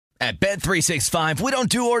At Bet365, we don't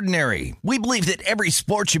do ordinary. We believe that every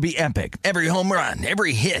sport should be epic. Every home run,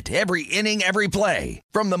 every hit, every inning, every play.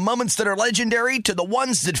 From the moments that are legendary to the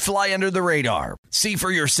ones that fly under the radar. See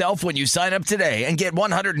for yourself when you sign up today and get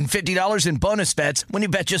 $150 in bonus bets when you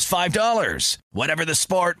bet just $5. Whatever the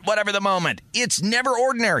sport, whatever the moment, it's never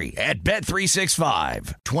ordinary at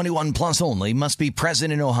Bet365. 21 plus only. Must be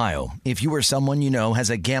present in Ohio. If you or someone you know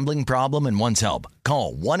has a gambling problem and wants help,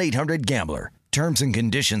 call 1-800-GAMBLER. Terms and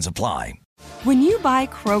conditions apply. When you buy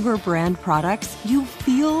Kroger brand products, you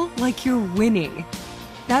feel like you're winning.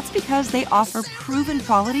 That's because they offer proven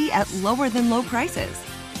quality at lower than low prices.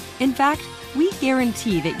 In fact, we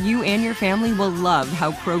guarantee that you and your family will love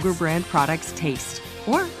how Kroger brand products taste,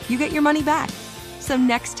 or you get your money back. So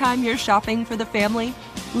next time you're shopping for the family,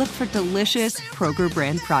 look for delicious Kroger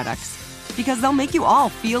brand products, because they'll make you all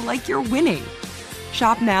feel like you're winning.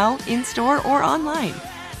 Shop now, in-store, or online.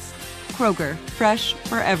 Kroger, fresh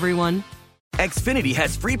for everyone. Xfinity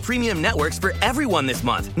has free premium networks for everyone this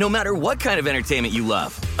month, no matter what kind of entertainment you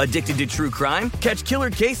love. Addicted to true crime? Catch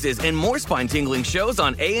killer cases and more spine-tingling shows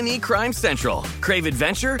on A&E Crime Central. Crave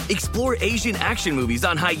adventure? Explore Asian action movies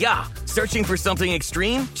on Hi-YAH. Searching for something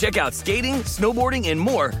extreme? Check out skating, snowboarding, and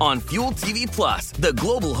more on Fuel TV Plus, the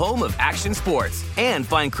global home of action sports. And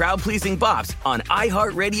find crowd-pleasing bops on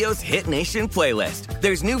iHeartRadio's Hit Nation playlist.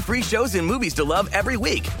 There's new free shows and movies to love every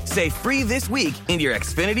week. Say free this week in your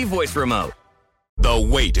Xfinity voice remote. The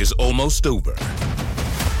wait is almost over.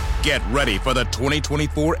 Get ready for the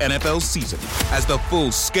 2024 NFL season as the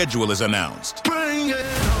full schedule is announced. Bring it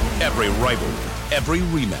on. Every rivalry, every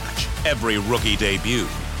rematch, every rookie debut,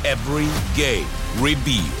 every game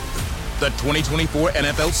revealed. The 2024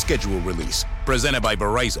 NFL schedule release, presented by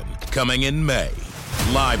Verizon, coming in May.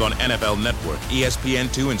 Live on NFL Network,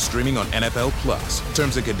 ESPN2, and streaming on NFL Plus.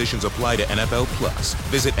 Terms and conditions apply to NFL Plus.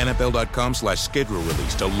 Visit NFL.com/schedule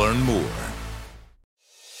release to learn more.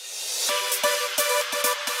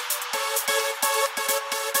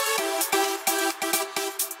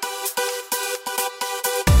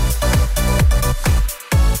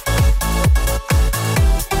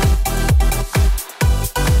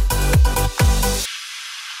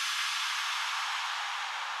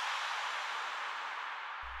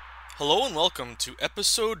 Hello and welcome to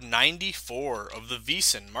episode 94 of the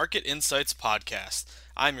VSiN Market Insights Podcast.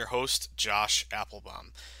 I'm your host, Josh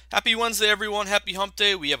Applebaum. Happy Wednesday, everyone. Happy Hump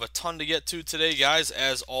Day. We have a ton to get to today, guys.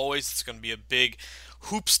 As always, it's going to be a big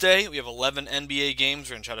Hoops Day. We have 11 NBA games.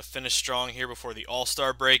 We're going to try to finish strong here before the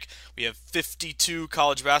All-Star break. We have 52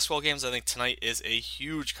 college basketball games. I think tonight is a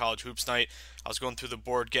huge college hoops night. I was going through the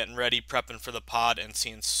board, getting ready, prepping for the pod, and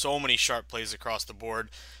seeing so many sharp plays across the board.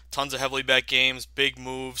 Tons of heavily bet games, big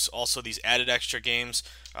moves. Also, these added extra games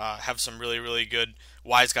have some really, really good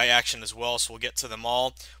wise guy action as well, so we'll get to them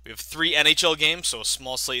all. We have 3 NHL games, so a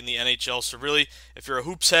small slate in the NHL. So really, if you're a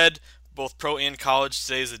hoops head, both pro and college,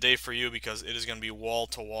 today is the day for you because it is going to be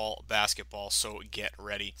wall-to-wall basketball, so get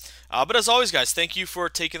ready. But as always, guys, thank you for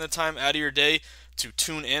taking the time out of your day to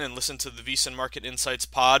tune in and listen to the VSiN Market Insights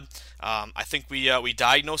pod. I think we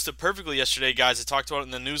diagnosed it perfectly yesterday, guys. I talked about it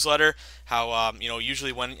in the newsletter, how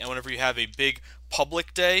usually whenever you have a big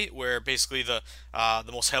public day where basically the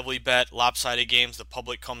most heavily bet lopsided games, the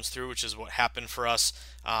public comes through, which is what happened for us.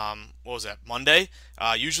 Monday?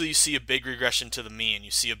 Usually you see a big regression to the mean.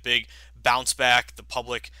 You see a big bounce back. The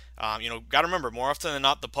public, got to remember, more often than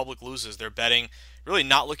not, the public loses. They're betting, really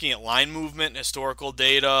not looking at line movement, historical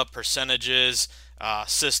data, percentages,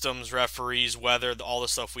 systems, referees, weather, all the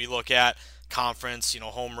stuff we look at, conference,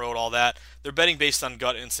 home road, all that. They're betting based on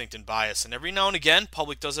gut instinct and bias. And every now and again,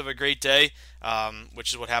 public does have a great day,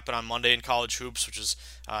 which is what happened on Monday in college hoops, which is,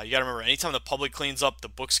 you got to remember, anytime the public cleans up, the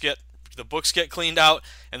books get cleaned out,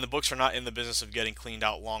 and the books are not in the business of getting cleaned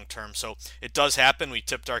out long term. So it does happen. We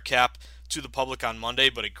tipped our cap to the public on Monday,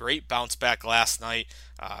 but a great bounce back last night.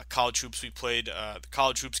 College hoops we played, the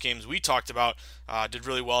college hoops games we talked about did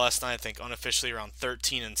really well last night. I think unofficially around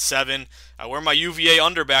 13-7. Where are my UVA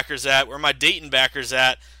underbackers at? Where are my Dayton backers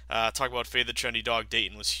at? Talk about fade the trendy dog.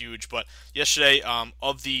 Dayton was huge, but yesterday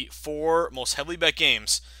of the 4 most heavily bet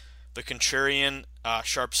games, the contrarian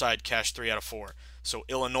sharp side cashed 3 out of 4. So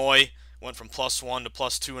Illinois went from +1 to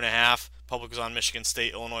 +2.5. Public was on Michigan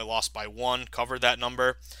State. Illinois lost by 1, covered that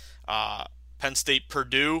number. Penn State,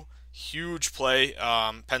 Purdue, huge play.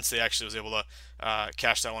 Penn State actually was able to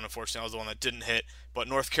cash that one. Unfortunately, that was the one that didn't hit. But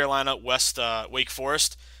North Carolina, Wake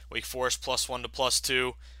Forest. Wake Forest +1 to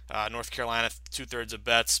 +2. North Carolina 2/3 of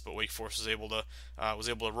bets, but Wake Forest was able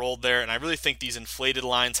to roll there. And I really think these inflated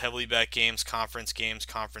lines, heavily bet games, conference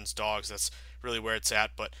dogs, that's really where it's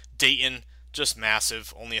at. But Dayton, just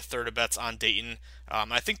massive. Only 1/3 of bets on Dayton.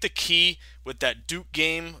 I think the key with that Duke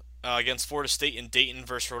game against Florida State in Dayton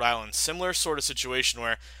versus Rhode Island. Similar sort of situation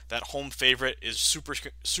where that home favorite is super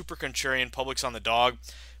contrarian. Public's on the dog.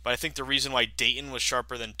 But I think the reason why Dayton was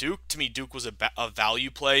sharper than Duke, to me, Duke was a value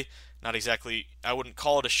play. Not exactly, I wouldn't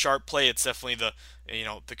call it a sharp play. It's definitely the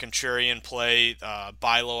contrarian play,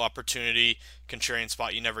 buy low opportunity, contrarian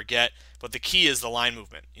spot you never get. But the key is the line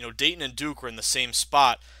movement. Dayton and Duke were in the same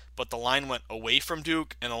spot, but the line went away from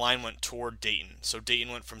Duke and the line went toward Dayton. So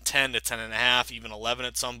Dayton went from 10 to 10.5, even 11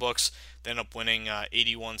 at some books. They ended up winning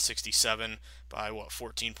 81-67 by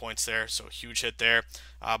 14 points there. So huge hit there.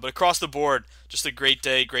 But across the board, just a great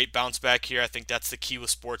day, great bounce back here. I think that's the key with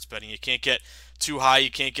sports betting. You can't get too high,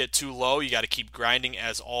 you can't get too low. You got to keep grinding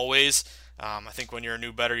as always. I think when you're a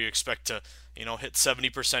new bettor, you expect to hit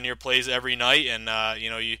 70% of your plays every night, and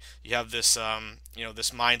you have this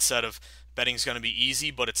this mindset of betting's going to be easy,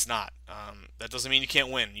 but it's not. That doesn't mean you can't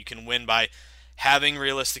win. You can win by having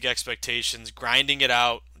realistic expectations, grinding it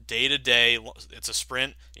out day to day. It's a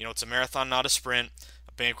sprint. It's a marathon, not a sprint.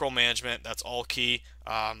 Bankroll management, that's all key.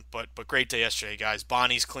 But great day yesterday, guys.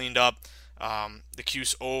 Bonnie's cleaned up. The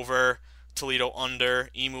Cuse over. Toledo under.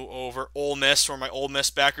 Emu over. Ole Miss, where my Ole Miss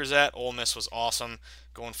backers at. Ole Miss was awesome,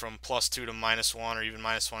 going from +2 to -1 or even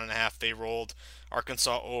 -1.5. They rolled.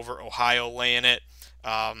 Arkansas over. Ohio laying it.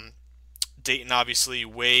 Dayton, obviously.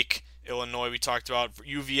 Wake, Illinois, we talked about.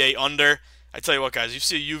 UVA under. I tell you what, guys, you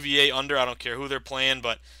see a UVA under, I don't care who they're playing,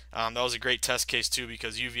 but that was a great test case, too,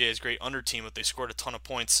 because UVA is a great under team, but they scored a ton of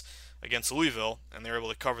points against Louisville, and they were able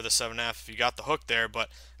to cover the 7.5 if you got the hook there. But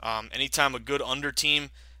anytime a good under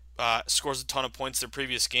team scores a ton of points their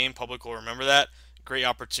previous game, public will remember that. Great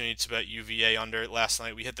opportunity to bet UVA under. Last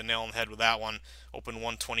night we hit the nail on the head with that one. Opened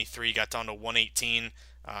 123, got down to 118.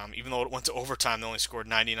 Even though it went to overtime, they only scored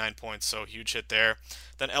 99 points, so huge hit there.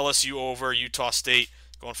 Then LSU over, Utah State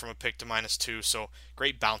going from a pick to -2, so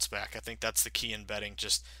great bounce back. I think that's the key in betting.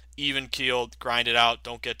 Just even-keeled, grind it out,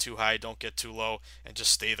 don't get too high, don't get too low, and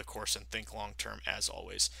just stay the course and think long-term as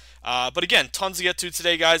always. But again, tons to get to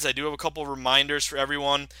today, guys. I do have a couple reminders for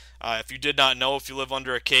everyone. If you did not know, if you live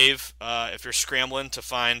under a cave, if you're scrambling to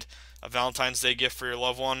find a Valentine's Day gift for your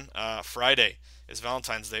loved one, Friday is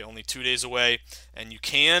Valentine's Day, only 2 days away, and you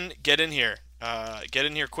can get in here. Get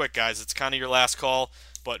in here quick, guys. It's kind of your last call,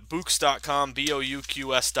 but Bouqs.com,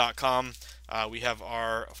 BOUQS.com. We have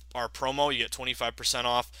our promo. You get 25%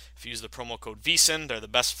 off if you use the promo code VSiN. They're the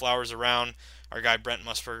best flowers around. Our guy Brent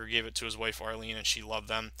Musburger gave it to his wife Arlene, and she loved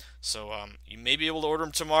them. So you may be able to order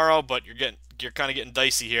them tomorrow, but you're kind of getting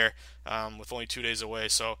dicey here with only 2 days away.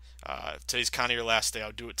 So today's kind of your last day.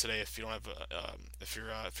 I'll do it today if you don't have if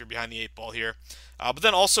you're behind the 8 ball here. But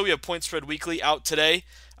then also we have Point Spread Weekly out today.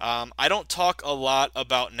 I don't talk a lot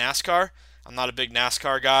about NASCAR. I'm not a big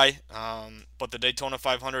NASCAR guy, but the Daytona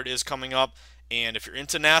 500 is coming up, and if you're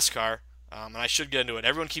into NASCAR, and I should get into it,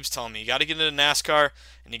 everyone keeps telling me, you got to get into NASCAR,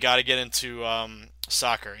 and you got to get into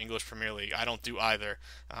soccer, English Premier League. I don't do either.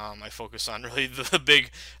 I focus on really the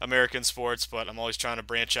big American sports, but I'm always trying to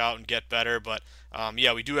branch out and get better. But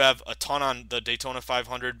yeah, we do have a ton on the Daytona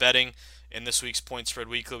 500 betting in this week's Point Spread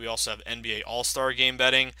Weekly. We also have NBA All-Star Game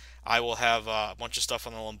betting. I will have a bunch of stuff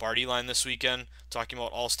on the Lombardi line this weekend talking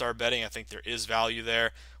about All-Star betting. I think there is value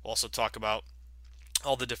there. We'll also talk about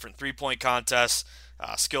all the different three-point contests,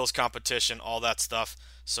 skills competition, all that stuff.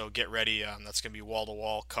 So get ready. That's going to be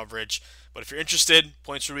wall-to-wall coverage. But if you're interested,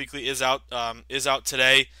 Points Spread Weekly is out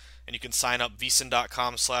today, and you can sign up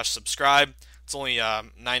vsin.com/subscribe. It's only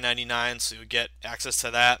 $9.99, so you'll get access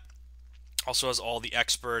to that. Also has all the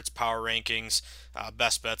experts, power rankings,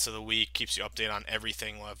 best bets of the week, keeps you updated on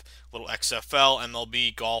everything. We'll have a little XFL, MLB,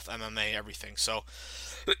 golf, MMA, everything. So,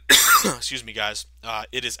 excuse me, guys.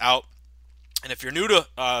 It is out. And if you're new to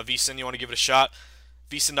VSiN, you want to give it a shot,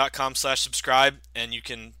 vsin.com/subscribe, and you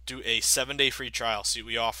can do a 7-day free trial. See what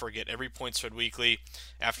we offer. Get every Point Spread Weekly,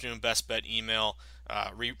 afternoon best bet email,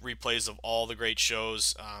 replays of all the great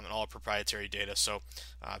shows, and all our proprietary data. So,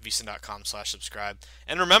 vsin.com/subscribe.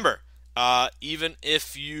 And remember, even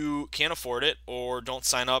if you can't afford it or don't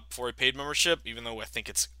sign up for a paid membership, even though I think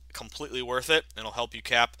it's completely worth it and it'll help you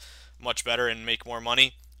cap much better and make more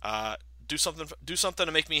money, do something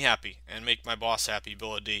to make me happy and make my boss happy,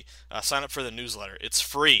 Bill D. Sign up for the newsletter. It's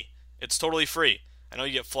free. It's totally free. I know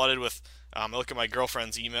you get flooded with. I look at my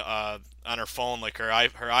girlfriend's email on her phone, like her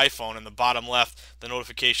iPhone, in the bottom left, the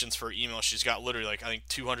notifications for her email. She's got literally I think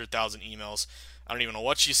 200,000 emails. I don't even know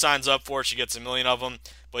what she signs up for. She gets a million of them.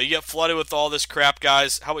 But you get flooded with all this crap,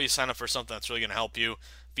 guys. How about you sign up for something that's really going to help you?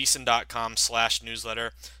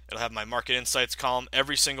 vsin.com/newsletter. It'll have my market insights column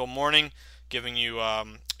every single morning, giving you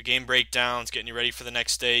game breakdowns, getting you ready for the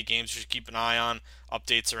next day, games you should keep an eye on,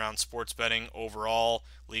 updates around sports betting overall,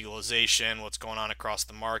 legalization, what's going on across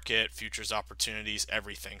the market, futures opportunities,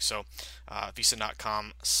 everything. So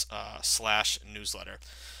VSiN.com/newsletter.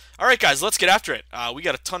 All right, guys, let's get after it. We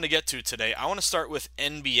got a ton to get to today. I want to start with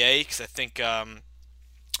NBA because I think I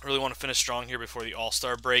really want to finish strong here before the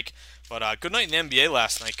All-Star break. But good night in the NBA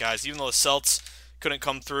last night, guys. Even though the Celtics couldn't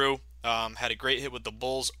come through, had a great hit with the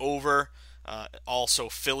Bulls over. Also,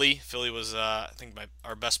 Philly was, I think,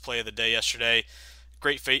 our best play of the day yesterday.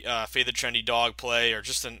 Great fade the trendy dog play, or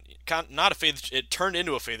just not a fade. It turned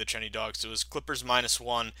into a fade the trendy dog. So it was Clippers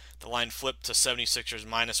 -1. The line flipped to 76ers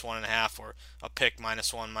 -1.5, or a pick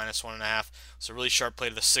 -1, -1.5. So really sharp play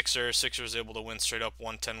to the Sixers. Sixers able to win straight up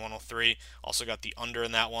 110-103. Also got the under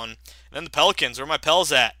in that one. And then the Pelicans. Where are my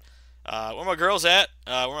Pels at? Where my girls at?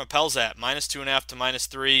 Where my Pels at? -2.5 to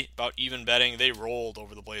 -3. About even betting. They rolled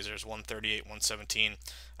over the Blazers, 138-117.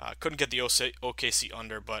 Couldn't get the OKC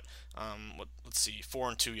under, but let's see,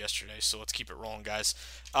 4-2 yesterday. So let's keep it rolling, guys.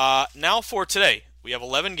 Now for today, we have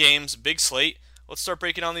 11 games, big slate. Let's start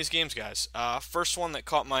breaking down these games, guys. First one that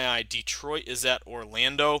caught my eye: Detroit is at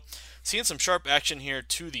Orlando. Seeing some sharp action here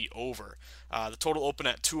to the over. The total opened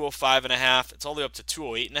at 205.5. It's all the way up to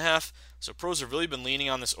 208.5. So pros have really been leaning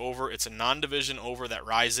on this over. It's a non-division over that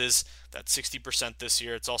rises. That's 60% this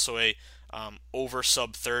year. It's also a over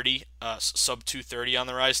sub 30, sub 230 on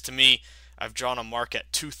the rise. To me, I've drawn a mark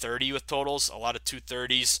at 230 with totals. A lot of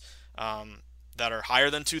 230s that are higher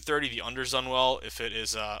than 230. The under's done well. If it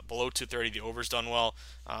is below 230, the over's done well.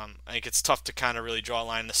 I think it's tough to kind of really draw a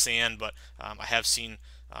line in the sand, but I have seen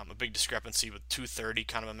a big discrepancy with 230,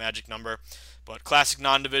 kind of a magic number. But classic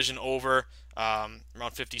non-division over,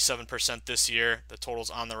 around 57% this year. The total's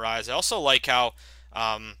on the rise. I also like how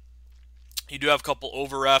you do have a couple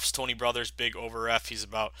over refs. Tony Brothers, big over ref. He's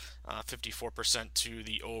about 54% to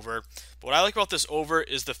the over. But what I like about this over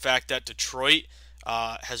is the fact that Detroit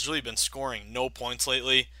has really been scoring no points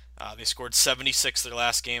lately. They scored 76 their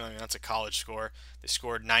last game. I mean, that's a college score. They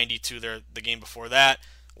scored 92 the game before that,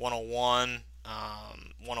 101.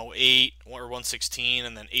 108 or 116,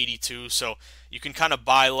 and then 82. So you can kind of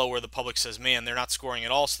buy low where the public says, man, they're not scoring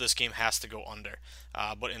at all, so this game has to go under.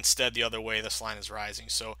 But instead, the other way, this line is rising.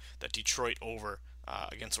 So that Detroit over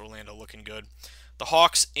against Orlando looking good. The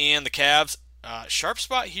Hawks and the Cavs, sharp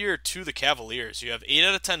spot here to the Cavaliers. You have 8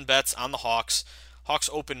 out of 10 bets on the Hawks. Hawks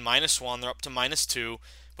open -1. They're up to -2,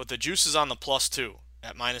 but the juice is on the +2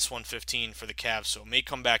 at -115 for the Cavs, so it may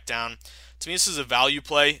come back down. To me, this is a value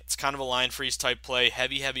play. It's kind of a line freeze type play.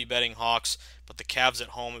 Heavy betting Hawks, but the Cavs at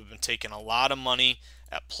home have been taking a lot of money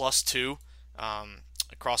at +2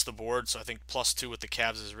 across the board. So I think +2 with the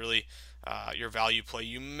Cavs is really your value play.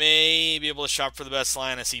 You may be able to shop for the best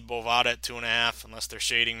line. I see Bovada at 2.5, unless they're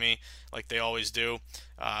shading me like they always do.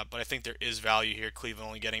 But I think there is value here. Cleveland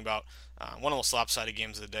only getting about one of the most lopsided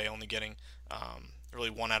games of the day, only getting really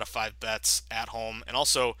 1 out of 5 bets at home. And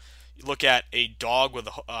also, you look at a dog with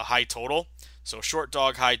a high total. So a short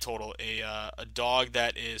dog, high total. A dog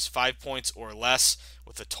that is 5 points or less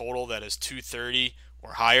with a total that is 230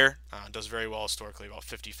 or higher. Does very well historically, about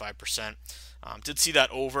 55%. Did see that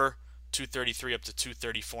over 233 up to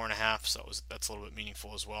 234.5, so that's a little bit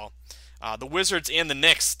meaningful as well. The Wizards and the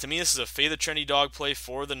Knicks. To me, this is a fade the trendy dog play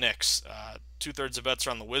for the Knicks. 2/3 of bets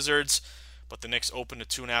are on the Wizards, but the Knicks opened a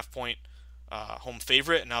 2.5 point home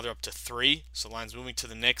favorite, and now they're up to 3. So the line's moving to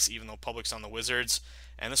the Knicks, even though public's on the Wizards.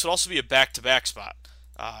 And this would also be a back-to-back spot.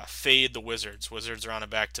 Fade the Wizards. Wizards are on a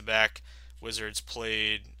back-to-back. Wizards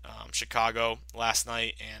played Chicago last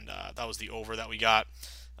night, and that was the over that we got.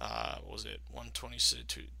 What was it? 120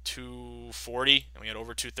 to 240, and we had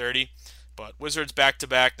over 230. But Wizards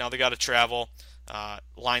back-to-back. Now they got to travel.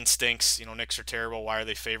 Line stinks. Knicks are terrible. Why are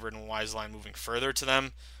they favored, and why is the line moving further to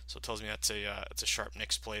them? So it tells me it's a sharp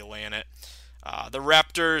Knicks play, laying it. The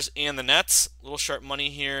Raptors and the Nets. A little sharp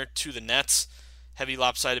money here to the Nets. Heavy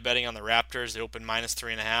lopsided betting on the Raptors. They opened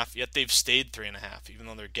 -3.5, yet they've stayed 3.5, even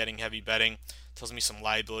though they're getting heavy betting. Tells me some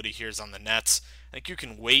liability here is on the Nets. I think you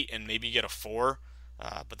can wait and maybe get a 4,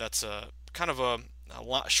 but that's a kind of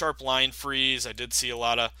a sharp line freeze. I did see a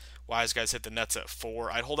lot of wise guys hit the Nets at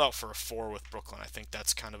 4. I'd hold out for a 4 with Brooklyn. I think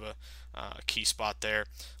that's kind of a key spot there.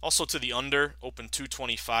 Also to the under, open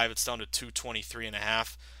 225. It's down to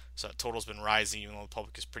 223.5. So that total's been rising, even though the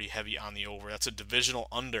public is pretty heavy on the over. That's a divisional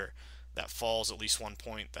under that falls at least 1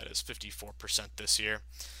 point. That is 54% this year.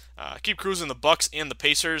 Keep cruising the Bucks and the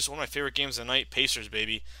Pacers. One of my favorite games of the night. Pacers,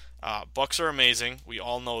 baby. Bucks are amazing. We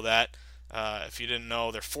all know that. If you didn't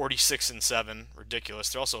know, they're 46-7, ridiculous.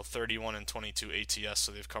 They're also 31-22 ATS,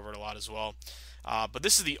 so they've covered a lot as well. But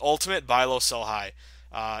this is the ultimate buy low, sell high.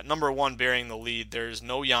 Number 1 bearing the lead. There's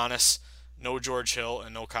no Giannis, no George Hill,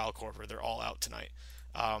 and no Kyle Korver. They're all out tonight.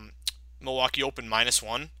 Milwaukee opened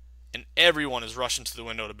 -1, and everyone is rushing to the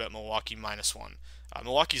window to bet Milwaukee -1.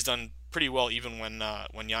 Milwaukee's done pretty well even when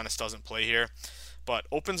Giannis doesn't play here, but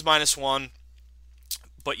opens -1,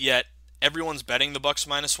 but yet everyone's betting the Bucks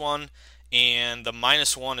 -1, and the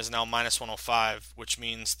 -1 is now -105, which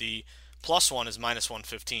means the +1 is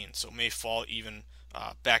 -115, so it may fall even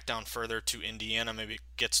back down further to Indiana. Maybe it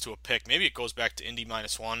gets to a pick. Maybe it goes back to Indy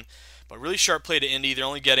 -1, but really sharp play to Indy. They're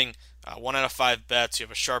only getting 1 out of 5 bets. You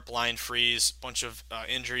have a sharp line freeze, bunch of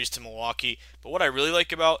injuries to Milwaukee. But what I really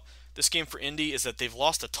like about this game for Indy is that they've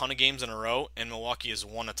lost a ton of games in a row, and Milwaukee has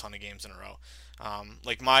won a ton of games in a row.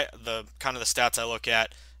 Like the stats I look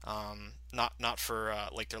at, not for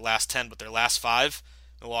like their last 10, but their last 5.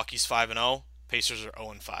 Milwaukee's 5-0. Pacers are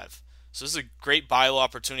 0-5. So this is a great buy low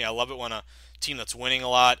opportunity. I love it when a team that's winning a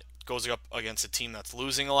lot goes up against a team that's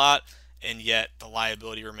losing a lot, and yet the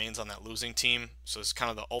liability remains on that losing team. So it's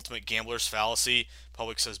kind of the ultimate gambler's fallacy.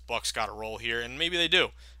 Public says Bucks got to roll here, and maybe they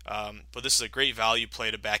do. But this is a great value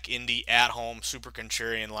play to back Indy at home, super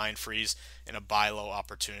contrarian line freeze, and a buy low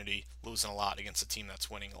opportunity, losing a lot against a team that's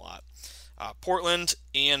winning a lot. Portland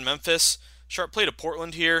and Memphis, sharp play to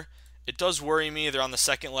Portland here. It does worry me. They're on the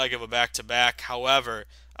second leg of a back-to-back. However,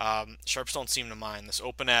 sharps don't seem to mind. This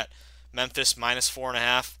open at Memphis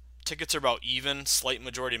 -4.5. Tickets are about even, slight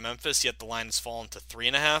majority Memphis, yet the line has fallen to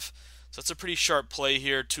 3.5. So that's a pretty sharp play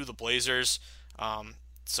here to the Blazers.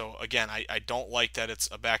 So again, I don't like that it's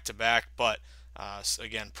a back-to-back, but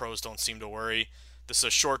again, pros don't seem to worry. This is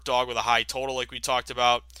a short dog with a high total like we talked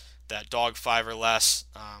about. That dog 5 or less,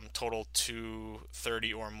 total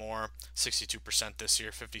 230 or more, 62% this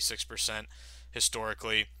year, 56%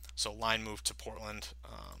 historically. So line move to Portland.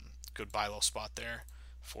 Good buy low spot there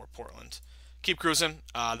for Portland. Keep cruising.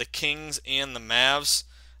 The Kings and the Mavs.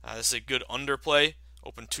 This is a good underplay.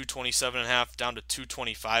 Open 227.5 down to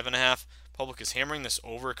 225.5. Public is hammering this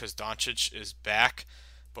over because Doncic is back,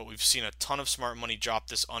 but we've seen a ton of smart money drop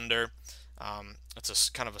this under. It's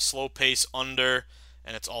a kind of a slow pace under,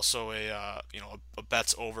 and it's also a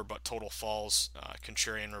bets over but total falls,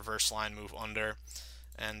 contrarian reverse line move under,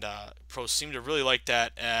 and pros seem to really like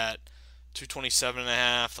that at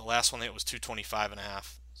 227.5. The last one they hit was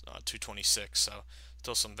 225.5, 226. So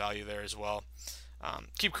still some value there as well.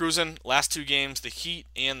 Keep cruising. Last 2 games, the Heat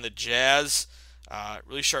and the Jazz.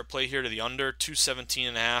 Really sharp play here to the under,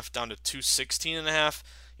 217.5 down to 216.5.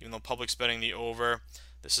 Even though public's betting the over.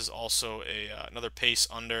 This is also another pace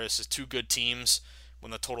under. This is 2 good teams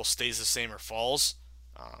when the total stays the same or falls.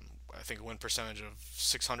 I think a win percentage of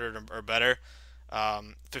 600 or better.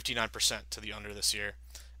 59% to the under this year.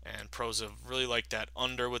 And pros have really liked that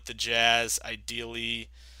under with the Jazz. Ideally,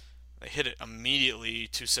 they hit it immediately,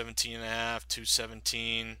 217.5,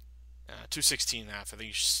 217, 216.5. I think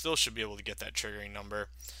you still should be able to get that triggering number.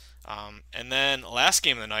 And then last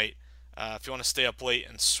game of the night, if you want to stay up late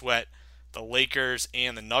and sweat, the Lakers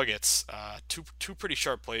and the Nuggets. Two pretty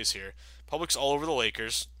sharp plays here. Public's all over the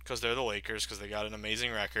Lakers because they're the Lakers because they got an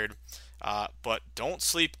amazing record. But don't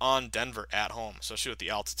sleep on Denver at home, especially with the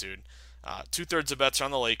altitude. 2/3 of bets are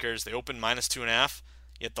on the Lakers. They opened -2.5,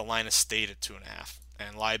 yet the line is stayed at 2.5.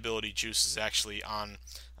 And liability juice is actually on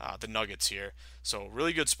the Nuggets here. So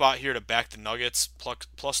really good spot here to back the Nuggets,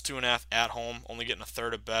 plus 2.5 at home, only getting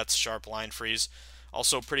 1/3 of bets, sharp line freeze.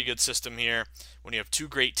 Also pretty good system here when you have 2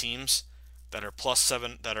 great teams that are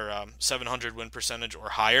 +7, that are 700 win percentage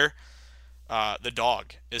or higher. The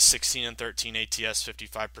dog is 16-13 ATS,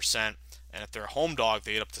 55%, and if they're a home dog,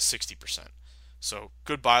 they get up to 60%. So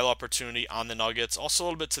good buy low opportunity on the Nuggets. Also a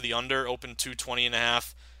little bit to the under, open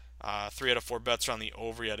 220.5. 3 out of 4 bets are on the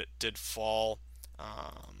over, yet it did fall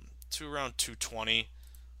to around 220.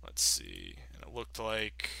 Let's see, and it looked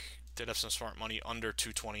like did have some smart money under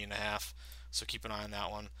 220.5. So keep an eye on that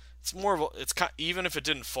one. It's more of even if it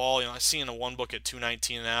didn't fall, I see in a one book at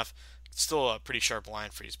 219.5. It's still a pretty sharp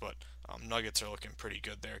line freeze, but Nuggets are looking pretty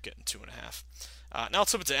good there, getting 2.5. Now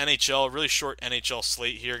let's flip it to NHL. Really short NHL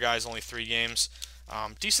slate here, guys. Only 3 games.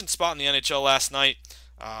 Decent spot in the NHL last night.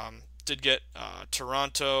 Did get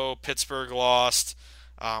Toronto, Pittsburgh lost,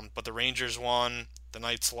 but the Rangers won. The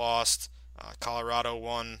Knights lost. Colorado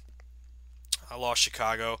won. I lost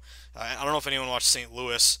Chicago. I don't know if anyone watched St.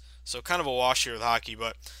 Louis, so kind of a wash here with hockey,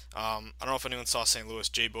 but I don't know if anyone saw St. Louis.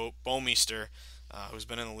 Jay Bouwmeester, who's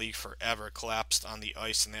been in the league forever, collapsed on the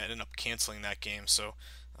ice, and they ended up canceling that game, so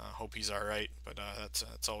hope he's all right, but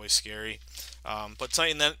that's always scary. But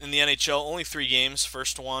tonight in the NHL, only 3 games.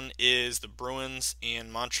 First one is the Bruins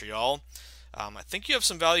and Montreal. I think you have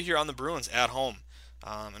some value here on the Bruins at home,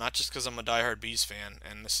 and not just because I'm a diehard Bees fan,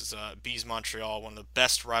 and this is Bees Montreal, one of the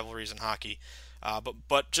best rivalries in hockey.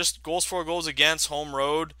 But just goals for, goals against, home,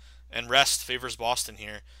 road, and rest favors Boston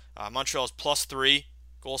here. Montreal is +3.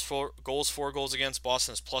 Goals for, goals against.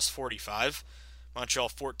 Boston is +45. Montreal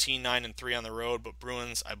 14-9-3 on the road, but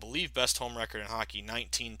Bruins, I believe, best home record in hockey,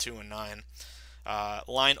 19-2-9.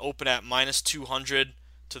 Line open at -200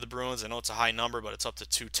 to the Bruins. I know it's a high number, but it's up to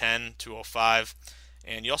 210, 205.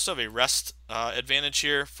 And you also have a rest advantage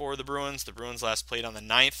here for the Bruins. The Bruins last played on the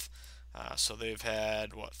 9th, so they've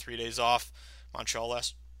had, 3 days off. Montreal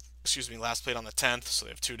last played on the 10th, so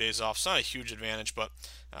they have 2 days off. It's not a huge advantage, but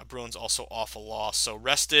Bruins also off a loss. So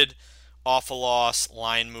rested, off a loss,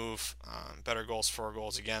 line move, better goals for,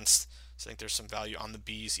 goals against. So I think there's some value on the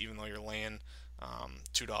Bees, even though you're laying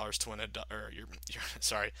 $2 to win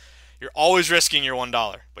you're always risking your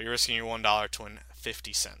 $1, but you're risking your $1 to win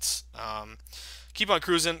 50 cents. Keep on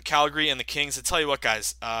cruising. Calgary and the Kings. I tell you what,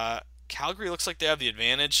 guys, Calgary looks like they have the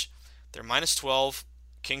advantage. They're -12.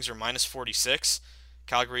 Kings are -46.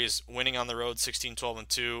 Calgary is winning on the road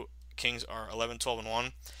 16-12-2. Kings are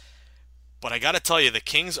 11-12-1. But I got to tell you, the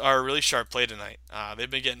Kings are a really sharp play tonight. They've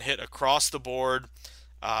been getting hit across the board.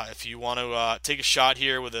 If you want to take a shot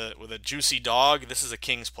here with a juicy dog, this is a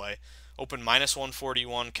Kings play. Open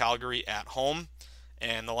 -141 Calgary at home,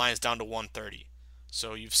 and the line is down to 130.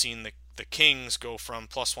 So you've seen the Kings go from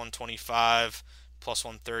 +125,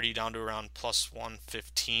 +130 down to around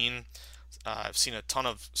 +115. I've seen a ton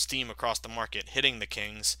of steam across the market hitting the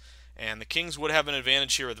Kings, and the Kings would have an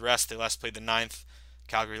advantage here with rest. They last played the 9th.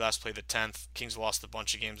 Calgary last played the 10th. Kings lost a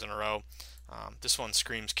bunch of games in a row. This one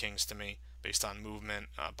screams Kings to me based on movement,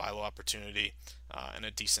 buy low opportunity, and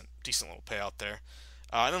a decent little payout there.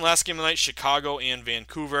 And then last game of the night, Chicago and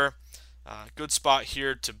Vancouver. Good spot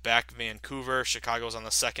here to back Vancouver. Chicago's on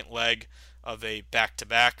the second leg of a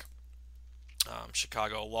back-to-back.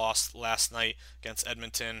 Chicago lost last night against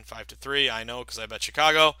Edmonton 5-3. I know because I bet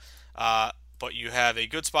Chicago. But you have a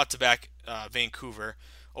good spot to back Vancouver.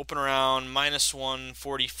 Open around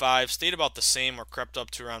 -145. Stayed about the same or crept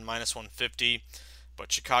up to around -150. But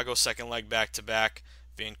Chicago second leg back-to-back.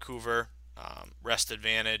 Vancouver rest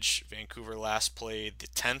advantage. Vancouver last played the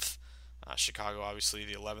 10th. Chicago obviously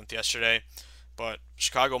the 11th yesterday. But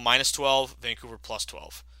Chicago -12. Vancouver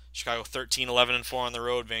 +12. Chicago 13-11-4 on the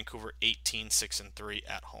road. Vancouver 18-6-3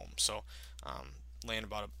 at home. So laying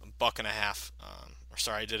about a $1.50.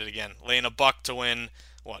 I did it again. Laying $1 to win,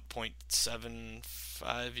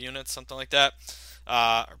 0.75 units, something like that.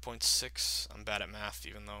 Or 0.6. I'm bad at math,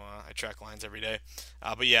 even though I track lines every day.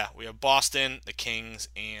 But yeah, we have Boston, the Kings,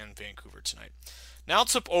 and Vancouver tonight. Now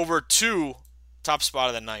let's flip over to top spot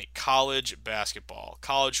of the night, college basketball.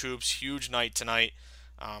 College hoops, huge night tonight.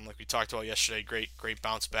 Like we talked about yesterday, great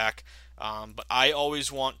bounce back. But I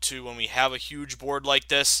always want to, when we have a huge board like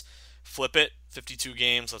this, flip it, 52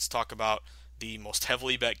 games. Let's talk about the most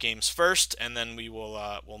heavily bet games first, and then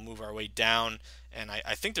we'll move our way down. And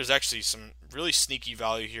I think there's actually some really sneaky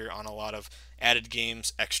value here on a lot of added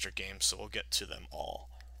games, extra games, so we'll get to them all.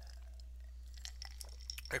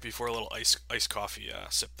 Right before a little iced coffee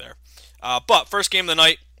sip there. But first game of the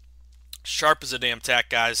night, sharp as a damn tack,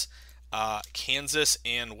 guys. Kansas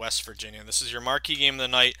and West Virginia. This is your marquee game of the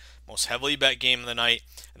night, most heavily bet game of the night,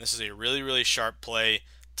 and this is a really, really sharp play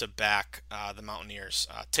to back the Mountaineers.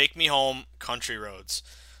 Take me home, country roads.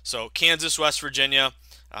 So Kansas, West Virginia,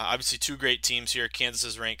 obviously two great teams here. Kansas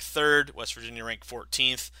is ranked 3rd, West Virginia ranked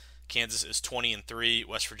 14th. Kansas is 20-3,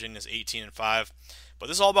 West Virginia is 18-5. But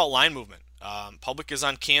this is all about line movement. Public is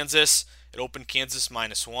on Kansas. It opened Kansas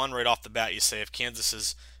 -1 right off the bat. You say if Kansas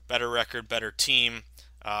is better record, better team,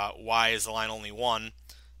 why is the line only 1?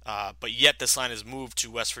 But yet this line has moved to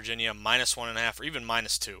West Virginia -1.5 or even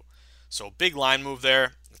 -2. So big line move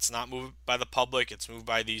there. It's not moved by the public. It's moved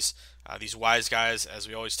by these wise guys, as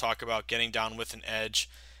we always talk about, getting down with an edge.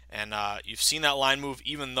 And you've seen that line move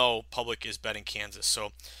even though public is betting Kansas.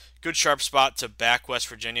 So good sharp spot to back West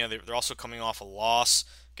Virginia. They're also coming off a loss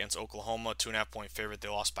against Oklahoma, 2.5-point favorite. They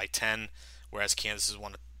lost by 10, whereas Kansas has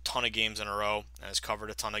won a ton of games in a row and has covered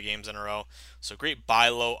a ton of games in a row. So great buy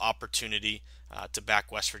low opportunity to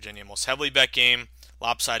back West Virginia. Most heavily bet game,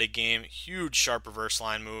 lopsided game, huge sharp reverse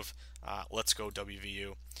line move. Let's go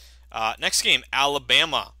WVU. Next game,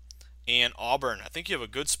 Alabama and Auburn. I think you have a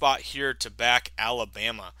good spot here to back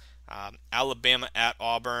Alabama. Alabama at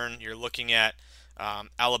Auburn. You're looking at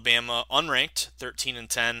Alabama unranked,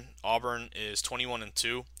 13-10. Auburn is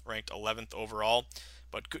 21-2, ranked 11th overall.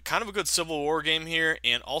 But kind of a good Civil War game here,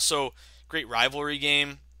 and also great rivalry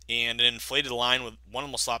game, and an inflated line with one of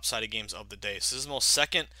the most lopsided games of the day. So this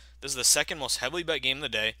is the second most heavily bet game of the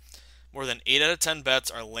day. More than 8 out of 10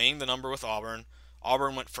 bets are laying the number with Auburn.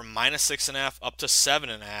 Auburn went from -6.5 up to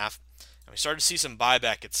 7.5. And we started to see some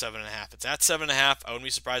buyback at 7.5. It's at 7.5. I wouldn't be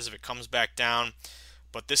surprised if it comes back down.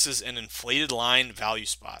 But this is an inflated line value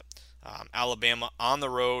spot. Alabama on the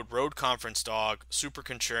road conference dog, super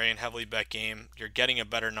contrarian, heavily bet game. You're getting a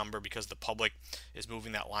better number because the public is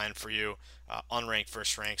moving that line for you, unranked,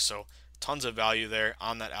 first ranked. So tons of value there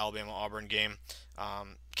on that Alabama-Auburn game.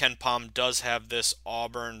 KenPom does have this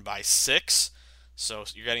Auburn by 6. So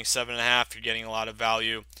you're getting 7.5. You're getting a lot of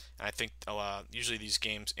value. And I think usually these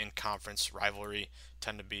games in conference rivalry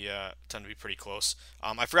tend to be pretty close.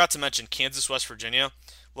 I forgot to mention Kansas, West Virginia.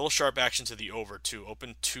 Little sharp action to the over too.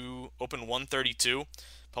 Open 132.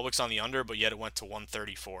 Public's on the under, but yet it went to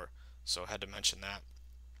 134. So I had to mention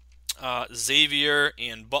that. Xavier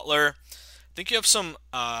and Butler. I think you have some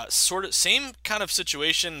sort of same kind of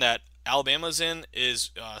situation that Alabama's in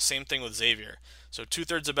is same thing with Xavier. So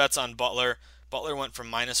 2/3 of bets on Butler. Butler went from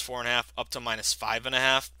 -4.5 up to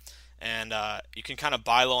 -5.5. And you can kind of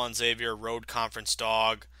buy low on Xavier, road conference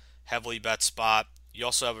dog, heavily bet spot. You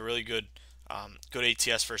also have a really good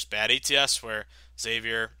ATS versus bad ATS where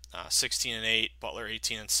Xavier 16-8, Butler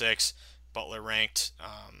 18-6. Butler ranked,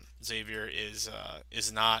 Xavier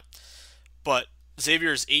is not. But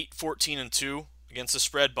Xavier is 8-14-2 against the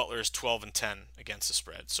spread. Butler is 12-10 against the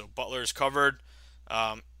spread. So Butler is covered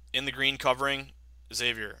in the green covering.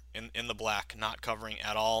 Xavier in the black, not covering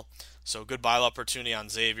at all. So good buy low opportunity on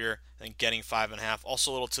Xavier. I think getting 5.5.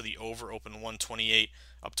 Also a little to the over, open 128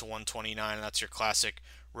 up to 129, and that's your classic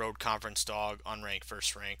road conference dog, unranked,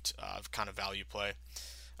 first ranked kind of value play.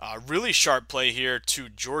 Really sharp play here to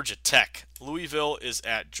Georgia Tech. Louisville is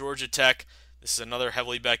at Georgia Tech. This is another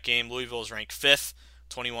heavily bet game. Louisville is ranked 5th,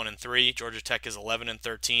 21-3. Georgia Tech is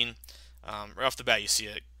 11-13. Right off the bat, you see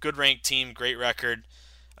a good ranked team, great record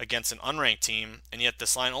against an unranked team, and yet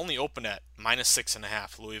this line only opened at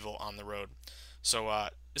 -6.5. Louisville on the road. So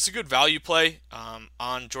it's a good value play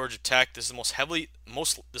on Georgia Tech. This is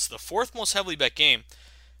the fourth most heavily bet game,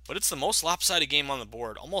 but it's the most lopsided game on the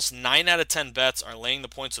board. Almost 9 out of 10 bets are laying the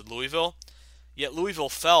points with Louisville, yet Louisville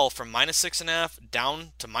fell from -6.5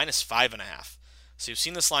 down to -5.5. So you've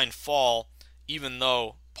seen this line fall even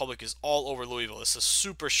though public is all over Louisville. This is a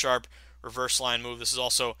super sharp reverse line move. This is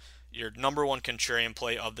also your number one contrarian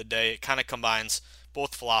play of the day. It kind of combines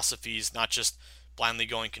both philosophies, not just blindly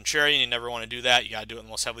going contrarian. You never want to do that. You got to do it in the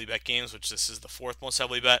most heavily bet games, which this is the fourth most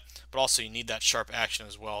heavily bet, but also you need that sharp action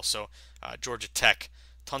as well. So Georgia Tech,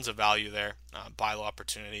 tons of value there. Buy low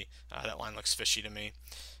opportunity. That line looks fishy to me.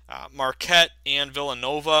 Marquette and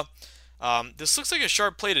Villanova. This looks like a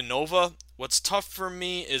sharp play to Nova. What's tough for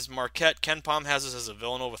me is Marquette. KenPom has this as a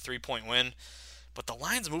Villanova 3-point win. But the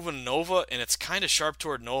line's moving to Nova, and it's kind of sharp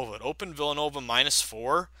toward Nova. It opened Villanova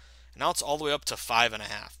 -4, and now it's all the way up to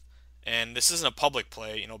 5.5. And this isn't a public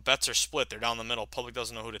play. Bets are split. They're down the middle. Public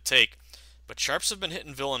doesn't know who to take. But sharps have been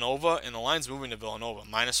hitting Villanova, and the line's moving to Villanova,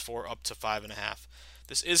 -4 up to 5.5.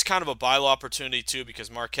 This is kind of a buy low opportunity, too,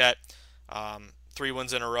 because Marquette, 3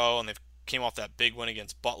 wins in a row, and they came off that big win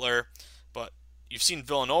against Butler. But you've seen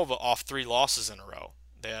Villanova off 3 losses in a row.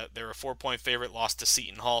 They were a 4-point favorite, lost to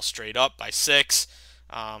Seton Hall straight up by 6,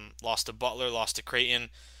 lost to Butler, lost to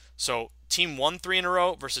Creighton. So team won 3 in a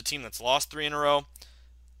row versus a team that's lost 3 in a row.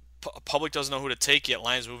 Public doesn't know who to take yet.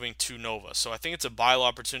 Line's moving to Nova. So I think it's a buy low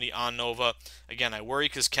opportunity on Nova. Again, I worry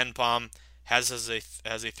because KenPom has a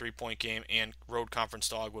 3-point game and road conference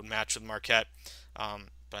dog would match with Marquette.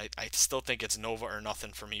 But I still think it's Nova or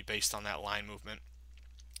nothing for me based on that line movement.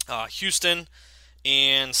 Houston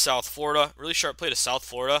and South Florida. Really sharp play to South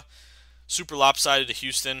Florida. Super lopsided to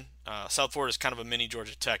Houston. South Florida is kind of a mini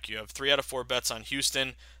Georgia Tech. You have 3 out of 4 bets on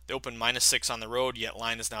Houston. They open -6 on the road, yet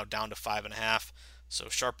line is now down to 5.5. So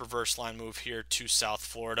sharp reverse line move here to South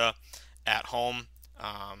Florida at home.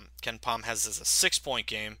 KenPom has this as a 6-point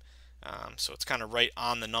game, so it's kind of right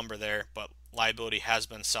on the number there. But liability has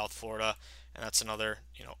been South Florida, and that's another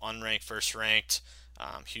unranked, first ranked.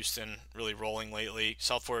 Houston really rolling lately.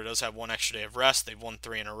 South Florida does have 1 extra day of rest. They've won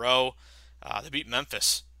 3 in a row. They beat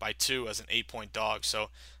Memphis by 2 as an 8-point dog. So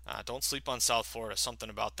don't sleep on South Florida. Something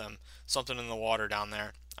about them. Something in the water down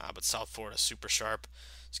there. But South Florida super sharp.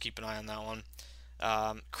 Just keep an eye on that one.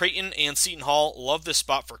 Creighton and Seton Hall. Love this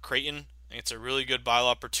spot for Creighton. I think it's a really good buy low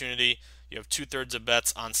opportunity. You have 2/3 of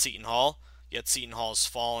bets on Seton Hall. Yet Seton Hall has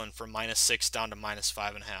fallen from -6 down to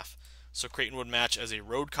 -5.5. So Creighton would match as a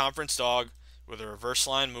road conference dog with a reverse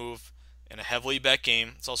line move in a heavily bet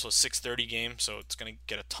game. It's also a 6:30 game, so it's going to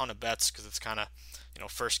get a ton of bets because it's kind of,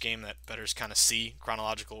 first game that bettors kind of see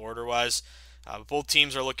chronological order-wise. Both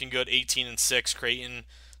teams are looking good, 18-6. Creighton,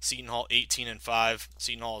 Seton Hall 18-5.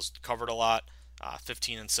 Seton Hall has covered a lot,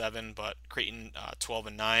 15-7, but Creighton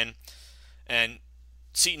 12-9. And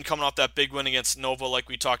Seton coming off that big win against Nova like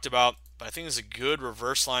we talked about. But I think it's a good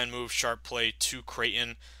reverse line move, sharp play to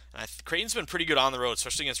Creighton. And Creighton's been pretty good on the road,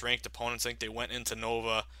 especially against ranked opponents. I think they went into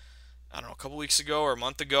Nova, I don't know, a couple weeks ago or a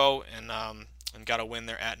month ago, and got a win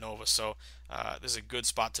there at Nova. So this is a good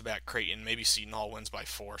spot to back Creighton. Maybe Seton Hall wins by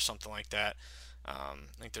 4, something like that. I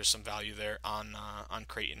think there's some value there on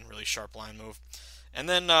Creighton. Really sharp line move. And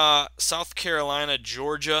then South Carolina,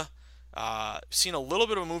 Georgia. Seen a little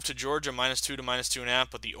bit of a move to Georgia, -2 to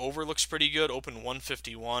 -2.5, but the over looks pretty good. Open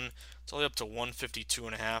 151. It's only up to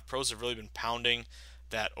 152.5. Pros have really been pounding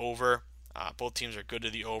that over. Both teams are good to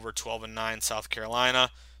the over. 12-9 South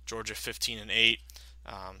Carolina. Georgia 15-8.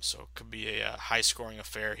 So it could be a high-scoring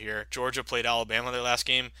affair here. Georgia played Alabama their last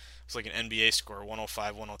game. It was like an NBA score,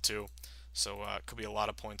 105-102. So it could be a lot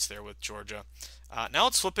of points there with Georgia. Now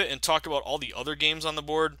let's flip it and talk about all the other games on the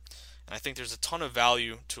board. And I think there's a ton of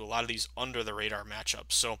value to a lot of these under-the-radar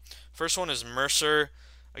matchups. So first one is Mercer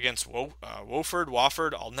against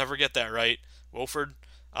Wofford. I'll never get that right. Wofford.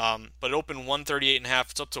 But it opened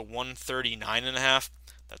 138.5. It's up to 139.5.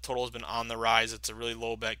 That total has been on the rise. It's a really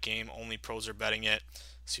low bet game. Only pros are betting it.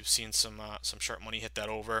 So you've seen some sharp money hit that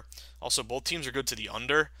over. Also, both teams are good to the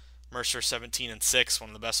under. Mercer 17-6,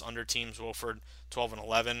 one of the best under teams. Wofford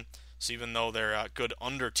 12-11. So even though they're good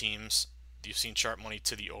under teams, you've seen sharp money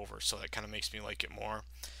to the over. So that kind of makes me like it more.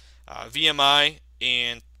 VMI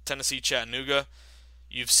and Tennessee Chattanooga.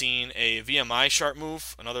 You've seen a VMI sharp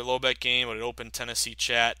move, another low bet game, but it opened Tennessee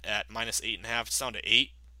Chat at -8.5. It's down to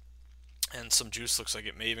 8. And some juice, looks like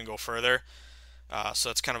it may even go further. So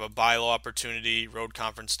that's kind of a buy low opportunity. Road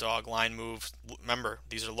conference dog, line move. Remember,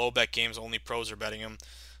 these are low bet games. Only pros are betting them.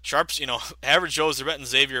 Sharps, average Joes, they're betting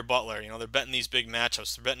Xavier Butler. They're betting these big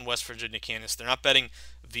matchups. They're betting West Virginia Kansas. They're not betting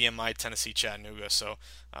VMI Tennessee Chattanooga. So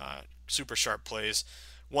super sharp plays.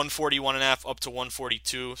 141.5 up to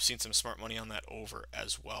 142. Seen some smart money on that over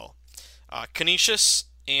as well. Canisius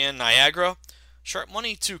and Niagara. Sharp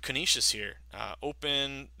money to Canisius here.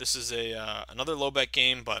 Open, this is another low bet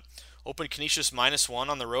game, but open Canisius -1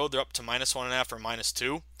 on the road. They're up to -1.5 or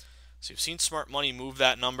 -2. So you've seen smart money move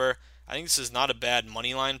that number. I think this is not a bad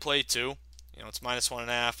money line play too. It's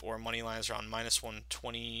 -1.5 or money lines around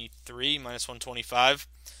 -123, -125.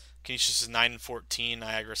 Canisius is 9-14,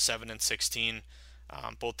 Niagara 7-16.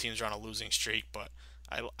 Both teams are on a losing streak, but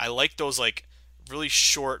I like those like really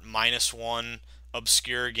short -1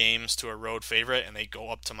 obscure games to a road favorite, and they go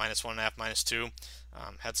up to -1.5, -2.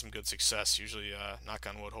 Had some good success. Usually, knock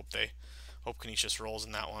on wood, hope Canisius rolls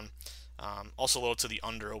in that one. Also low to the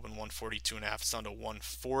under, open 142.5. It's down to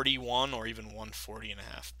 141 or even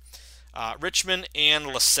 140.5. Richmond and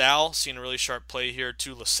LaSalle, seeing a really sharp play here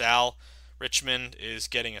to LaSalle. Richmond is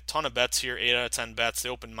getting a ton of bets here, 8 out of 10 bets. They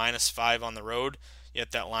open -5 on the road,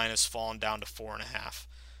 yet that line has fallen down to 4.5.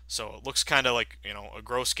 So it looks kind of like, a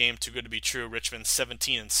gross game, too good to be true. Richmond's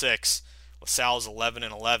 17-6. LaSalle's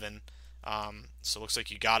 11-11. So it looks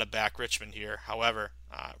like you got to back Richmond here. However,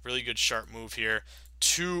 really good sharp move here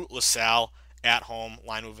to LaSalle at home.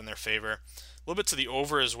 Line move in their favor. A little bit to the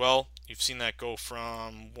over as well. You've seen that go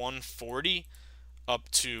from 140 up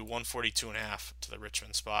to 142.5 to the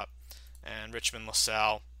Richmond spot. And Richmond,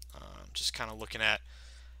 LaSalle, just kind of looking at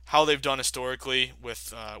how they've done historically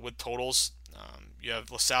with totals. You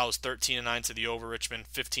have LaSalle's 13-9 to the over, Richmond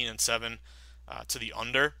 15-7 to the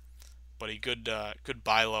under, but a good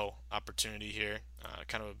buy low opportunity here.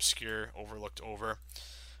 Kind of obscure, overlooked over.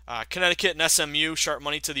 Connecticut and SMU, sharp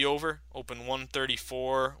money to the over. Open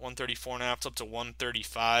 134, 134.5, it's up to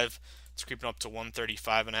 135. It's creeping up to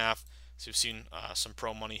 135.5. So you've seen some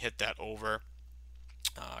pro money hit that over,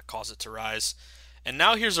 cause it to rise. And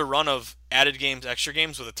now here's a run of added games, extra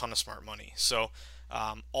games with a ton of smart money. So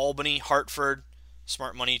Albany, Hartford,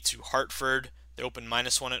 smart money to Hartford. They open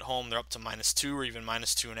 -1 at home. They're up to -2 or even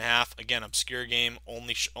 -2.5. Again, obscure game.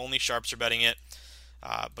 Only sharps are betting it.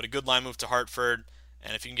 But a good line move to Hartford.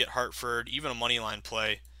 And if you can get Hartford, even a money line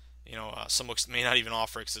play, some books may not even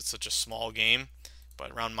offer it because it's such a small game.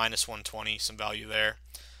 But around -120, some value there.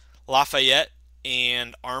 Lafayette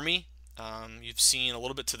and Army. You've seen a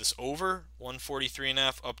little bit to this over,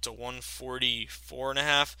 143.5 up to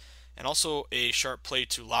 144.5. And also a sharp play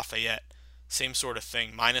to Lafayette. Same sort of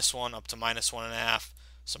thing, -1 up to -1.5.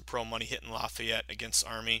 Some pro money hitting Lafayette against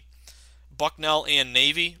Army. Bucknell and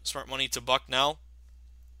Navy, smart money to Bucknell.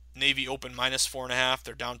 Navy open -4.5.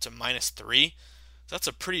 They're down to -3. So that's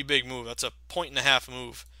a pretty big move. That's a 1.5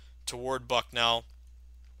 move toward Bucknell.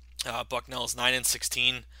 Bucknell is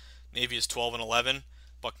 9-16. Navy is 12-11.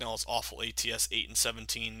 Bucknell is awful ATS,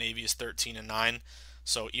 8-17. Navy is 13-9.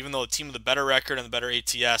 So even though the team with the better record and the better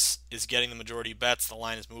ATS is getting the majority bets, the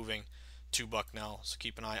line is moving to Bucknell. So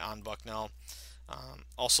keep an eye on Bucknell.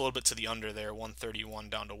 Also a little bit to the under there, 131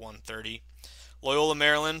 down to 130. Loyola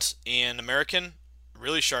Maryland and American,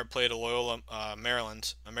 really sharp play to Loyola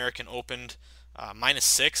Maryland. American opened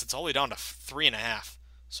 -6. It's all the way down to 3.5.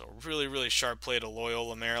 So really, really sharp play to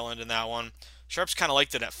Loyola Maryland in that one. Sharps kind of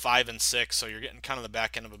liked it at 5 and 6, so you're getting kind of the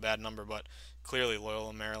back end of a bad number, but clearly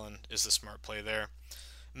Loyola Maryland is the smart play there.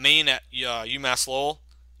 Maine at UMass Lowell.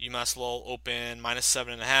 UMass Lowell open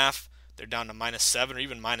 -7.5. They're down to -7 or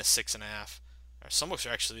even -6.5. Some books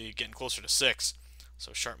are actually getting closer to 6.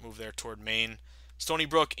 So sharp move there toward Maine. Stony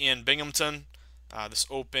Brook and Binghamton. This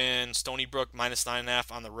open, Stony Brook -9.5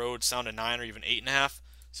 on the road, down to 9 or even 8.5.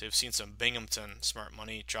 So you've seen some Binghamton smart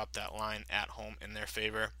money drop that line at home in their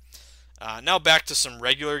favor. Now back to some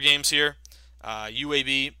regular games here.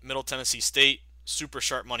 UAB, Middle Tennessee State, super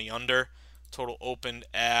sharp money under. Total opened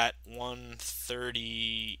at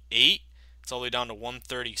 138. It's all the way down to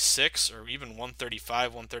 136 or even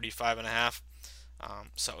 135, 135.5.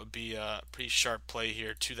 So it would be a pretty sharp play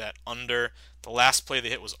here to that under. The last play they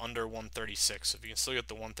hit was under 136. So if you can still get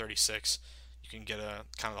the 136, you can get a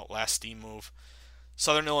kind of the last steam move.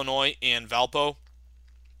 Southern Illinois and Valpo.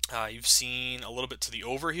 You've seen a little bit to the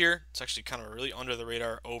over here. It's actually kind of a really under the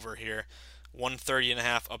radar over here.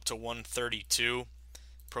 130.5 up to 132.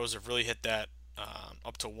 Pros have really hit that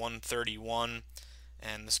up to 131.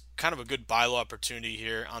 And this kind of a good buy low opportunity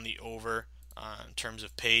here on the over in terms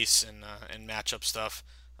of pace and matchup stuff.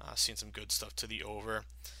 Seeing some good stuff to the over.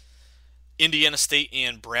 Indiana State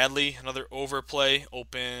and Bradley, another overplay,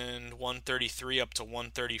 opened 133 up to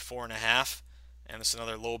 134.5. And this is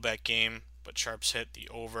another low bet game, but sharps hit the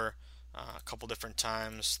over a couple different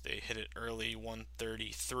times. They hit it early,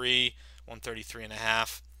 133,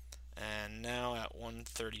 133.5, and now at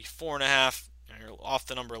 134.5. You're off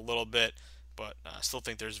the number a little bit, but I still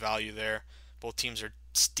think there's value there. Both teams are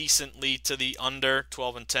decently to the under,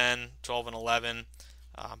 12 and 10, 12 and 11,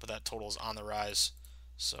 but that total is on the rise.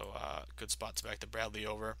 So good spot to back the Bradley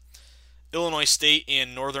over. Illinois State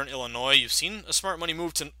and Northern Illinois. You've seen a smart money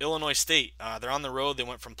move to Illinois State. They're on the road. They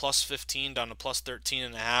went from +15 down to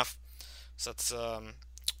 +13.5. So that's a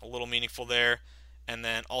little meaningful there. And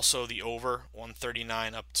then also the over,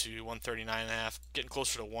 139 up to 139.5, getting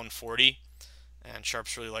closer to 140. And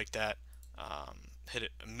sharps really like that. Hit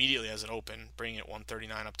it immediately as it opened, bringing it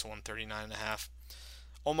 139 up to 139.5.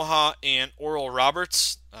 Omaha and Oral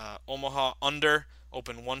Roberts. Omaha under.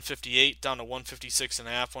 Open 158 down to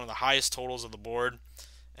 156.5, one of the highest totals of the board.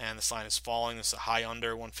 And this line is falling. This is a high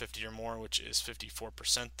under, 150 or more, which is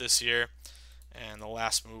 54% this year. And the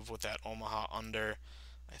last move with that Omaha under,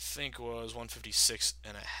 I think, was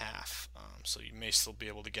 156.5. So you may still be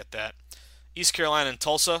able to get that. East Carolina and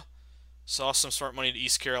Tulsa. Saw some smart money to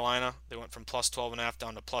East Carolina. They went from +12.5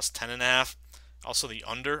 down to +10.5. Also the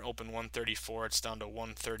under, open 134. It's down to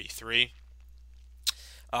 133.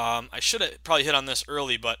 I should have probably hit on this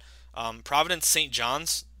early, but Providence St.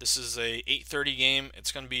 John's. This is a 8:30 game.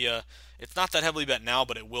 It's going to be it's not that heavily bet now,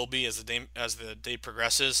 but it will be as the day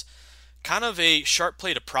progresses. Kind of a sharp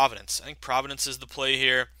play to Providence. I think Providence is the play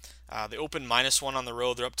here. They open -1 on the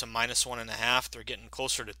road. They're up to -1.5. They're getting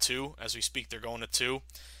closer to 2 as we speak. They're going to 2,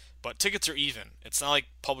 but tickets are even. It's not like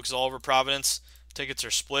Public's all over Providence. Tickets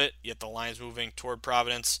are split, yet the line's moving toward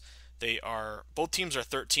Providence. Both teams are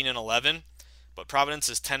 13 and 11. But Providence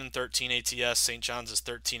is 10 and 13 ATS. St. John's is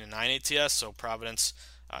 13 and 9 ATS. So Providence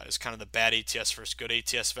is kind of the bad ATS versus good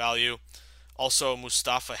ATS value. Also,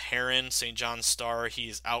 Mustafa Heron, St. John's star, he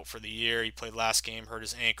is out for the year. He played last game, hurt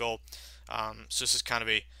his ankle. So this is kind of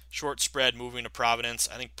a short spread moving to Providence.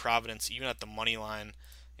 I think Providence, even at the money line,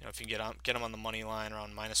 if you get them on the money line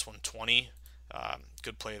around -120,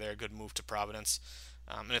 good play there, good move to Providence.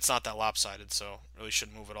 And it's not that lopsided, so really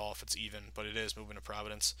shouldn't move at all if it's even, but it is moving to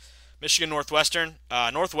Providence. Michigan Northwestern.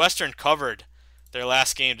 Northwestern covered their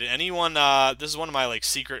last game. Did anyone? This is one of my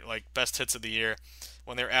secret best hits of the year.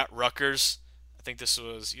 When they were at Rutgers, I think this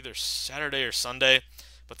was either Saturday or Sunday,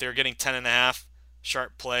 but they were getting 10.5.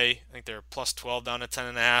 Sharp play. I think they were +12 down to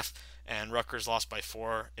 10.5, and Rutgers lost by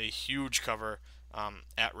 4. A huge cover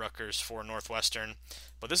at Rutgers for Northwestern.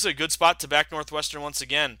 But this is a good spot to back Northwestern once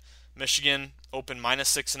again. Michigan open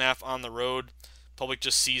 -6.5 on the road. Public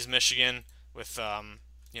just sees Michigan with a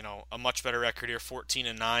much better record here, 14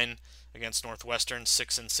 and 9 against Northwestern,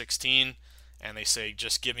 6 and 16, and they say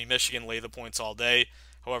just give me Michigan, lay the points all day.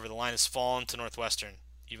 However, the line has fallen to Northwestern,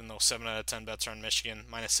 even though 7 out of 10 bets are on Michigan,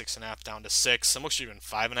 -6.5 down to 6. Some looks even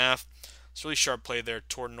 5.5. It's really sharp play there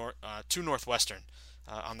toward to Northwestern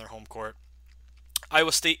on their home court.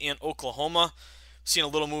 Iowa State and Oklahoma. Seeing a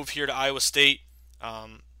little move here to Iowa State.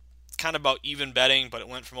 Kind of about even betting, but it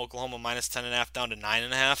went from Oklahoma -10.5 down to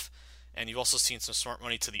 9.5. And you've also seen some smart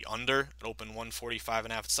money to the under. It opened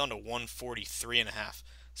 145.5. It's down to 143.5.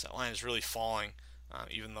 So that line is really falling,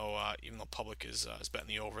 even though public is betting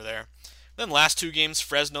the over there. Then last two games,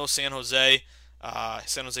 Fresno, San Jose.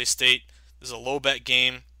 San Jose State. This is a low bet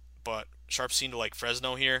game, but sharps seem to like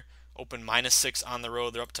Fresno here. Open -6 on the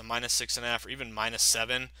road. They're up to -6.5 or even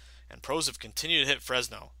 -7. And pros have continued to hit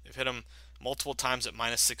Fresno. They've hit them multiple times at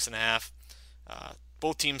 -6.5.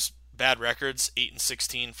 Both teams bad records: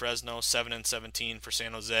 8-16 Fresno, 7-17 for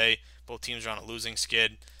San Jose. Both teams are on a losing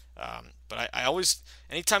skid. But I always,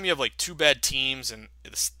 anytime you have like two bad teams and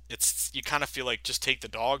it's you kind of feel like just take the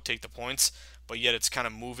dog, take the points, but yet it's kind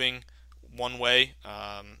of moving one way,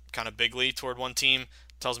 kind of bigly toward one team.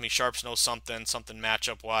 Tells me sharps know something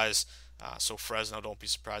matchup wise. So Fresno, don't be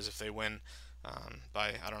surprised if they win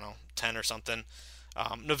by 10 or something.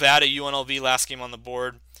 Nevada, UNLV, last game on the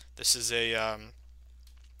board. This is a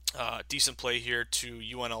decent play here to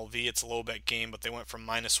UNLV. It's a low bet game, but they went from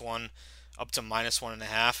 -1 up to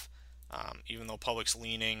 -1.5. Even though public's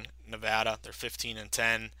leaning Nevada, they're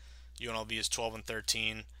 15-10. UNLV is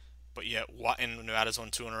 12-13. But yet, and Nevada's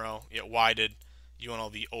won 2 in a row. Yet, why did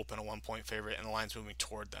UNLV open a 1-point favorite and the line's moving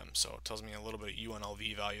toward them? So it tells me a little bit of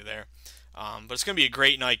UNLV value there. But it's going to be a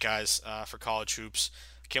great night, guys, for college hoops.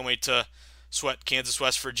 Can't wait to sweat Kansas,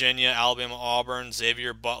 West Virginia, Alabama, Auburn,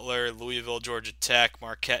 Xavier, Butler, Louisville, Georgia Tech,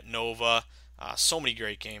 Marquette, Nova. So many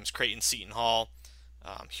great games. Creighton, Seton Hall,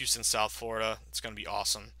 Houston, South Florida. It's going to be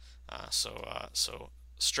awesome. So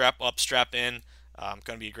strap up, strap in. Going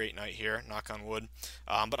to be a great night here, knock on wood.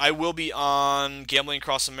 But I will be on Gambling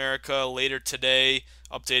Across America later today,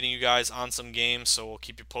 updating you guys on some games, so we'll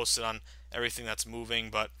keep you posted on everything that's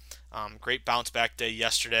moving. But great bounce back day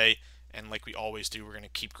yesterday, and like we always do, we're going to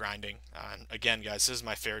keep grinding. And again, guys, this is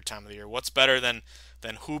my favorite time of the year. What's better than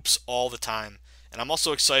hoops all the time? And I'm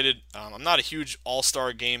also excited. I'm not a huge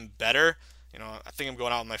all-star game bettor. I think I'm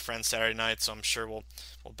going out with my friends Saturday night, so I'm sure we'll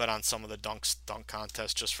bet on some of the dunk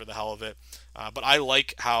contest just for the hell of it. But I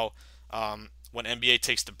like how when NBA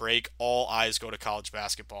takes the break, all eyes go to college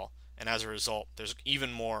basketball, and as a result, there's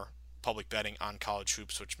even more public betting on college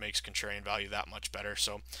hoops, which makes contrarian value that much better.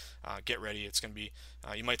 So get ready. It's going to be,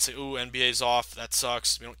 you might say, ooh, NBA's off. That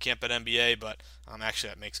sucks. We can't bet NBA, but actually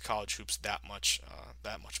that makes college hoops that much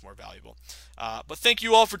more valuable. But thank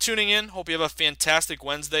you all for tuning in. Hope you have a fantastic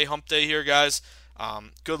Wednesday, hump day here, guys.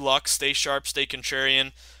 Good luck. Stay sharp. Stay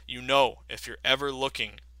contrarian. If you're ever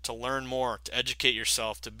looking to learn more, to educate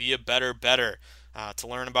yourself, to be a better bettor, to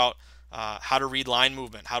learn about how to read line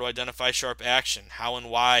movement, how to identify sharp action, how and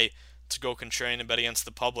why to go contrarian and bet against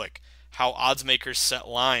the public, how odds makers set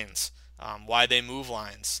lines, why they move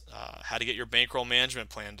lines, how to get your bankroll management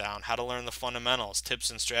plan down, how to learn the fundamentals, tips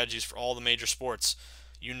and strategies for all the major sports.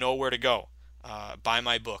 You know where to go. Buy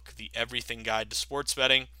my book, The Everything Guide to Sports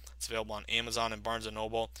Betting. It's available on Amazon and Barnes &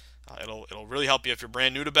 Noble. It'll really help you if you're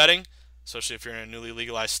brand new to betting, especially if you're in a newly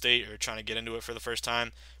legalized state or you're trying to get into it for the first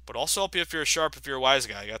time, but also help you if you're a sharp, if you're a wise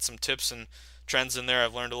guy. I got some tips and trends in there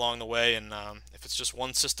I've learned along the way, and if it's just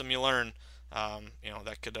one system you learn,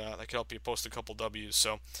 that could help you post a couple W's.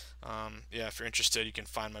 So, if you're interested, you can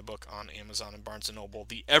find my book on Amazon and Barnes & Noble,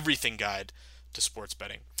 The Everything Guide to Sports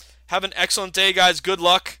Betting. Have an excellent day, guys. Good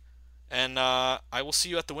luck, and I will see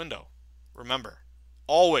you at the window. Remember,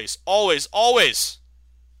 always, always, always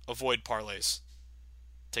avoid parlays.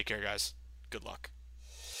 Take care, guys. Good luck.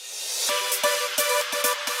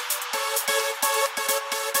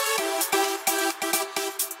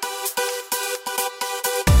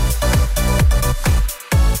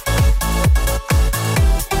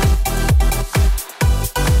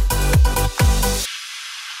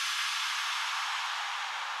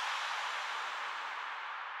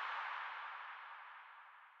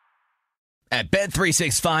 At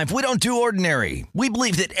Bet365, we don't do ordinary. We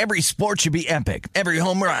believe that every sport should be epic. Every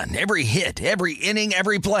home run, every hit, every inning,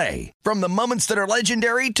 every play. From the moments that are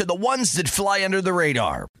legendary to the ones that fly under the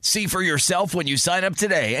radar. See for yourself when you sign up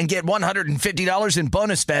today and get $150 in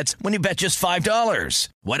bonus bets when you bet just $5.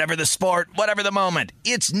 Whatever the sport, whatever the moment,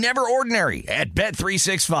 it's never ordinary at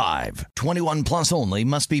Bet365. 21 plus only.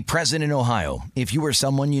 Must be present in Ohio. If you or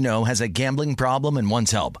someone you know has a gambling problem and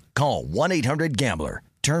wants help, call 1-800-GAMBLER.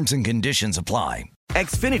 Terms and conditions apply.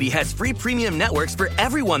 Xfinity has free premium networks for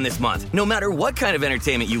everyone this month, no matter what kind of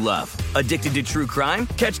entertainment you love. Addicted to true crime?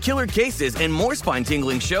 Catch killer cases and more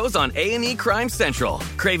spine-tingling shows on A&E Crime Central.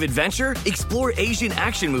 Crave adventure? Explore Asian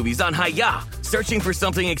action movies on Hi-YAH. Searching for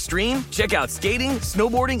something extreme? Check out skating,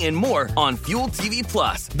 snowboarding, and more on Fuel TV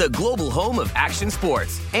Plus, the global home of action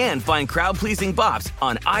sports. And find crowd-pleasing bops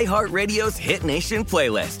on iHeartRadio's Hit Nation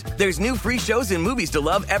playlist. There's new free shows and movies to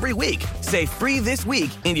love every week. Say free this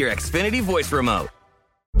week in your Xfinity voice remote.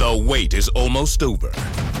 The wait is almost over.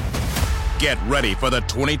 Get ready for the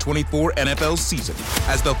 2024 NFL season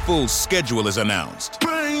as the full schedule is announced.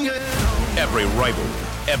 Every rivalry,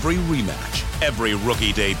 every rematch, every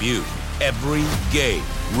rookie debut, every game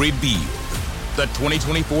revealed. The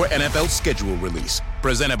 2024 NFL schedule release,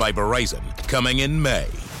 presented by Verizon, coming in May.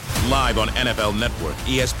 Live on NFL Network,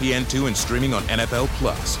 ESPN2, and streaming on NFL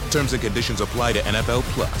Plus. Terms and conditions apply to NFL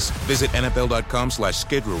Plus. Visit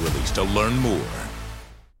NFL.com/schedule release to learn more.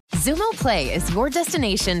 Xumo Play is your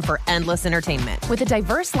destination for endless entertainment. With a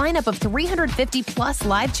diverse lineup of 350-plus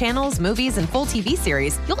live channels, movies, and full TV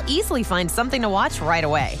series, you'll easily find something to watch right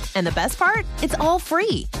away. And the best part? It's all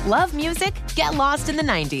free. Love music? Get lost in the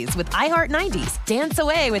 90s with iHeart 90s, dance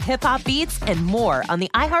away with hip-hop beats, and more on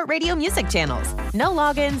the iHeartRadio music channels. No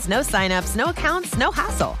logins, no signups, no accounts, no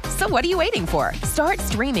hassle. So what are you waiting for? Start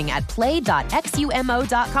streaming at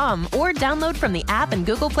play.xumo.com or download from the app and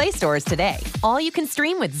Google Play stores today. All you can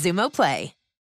stream with Xumo Play.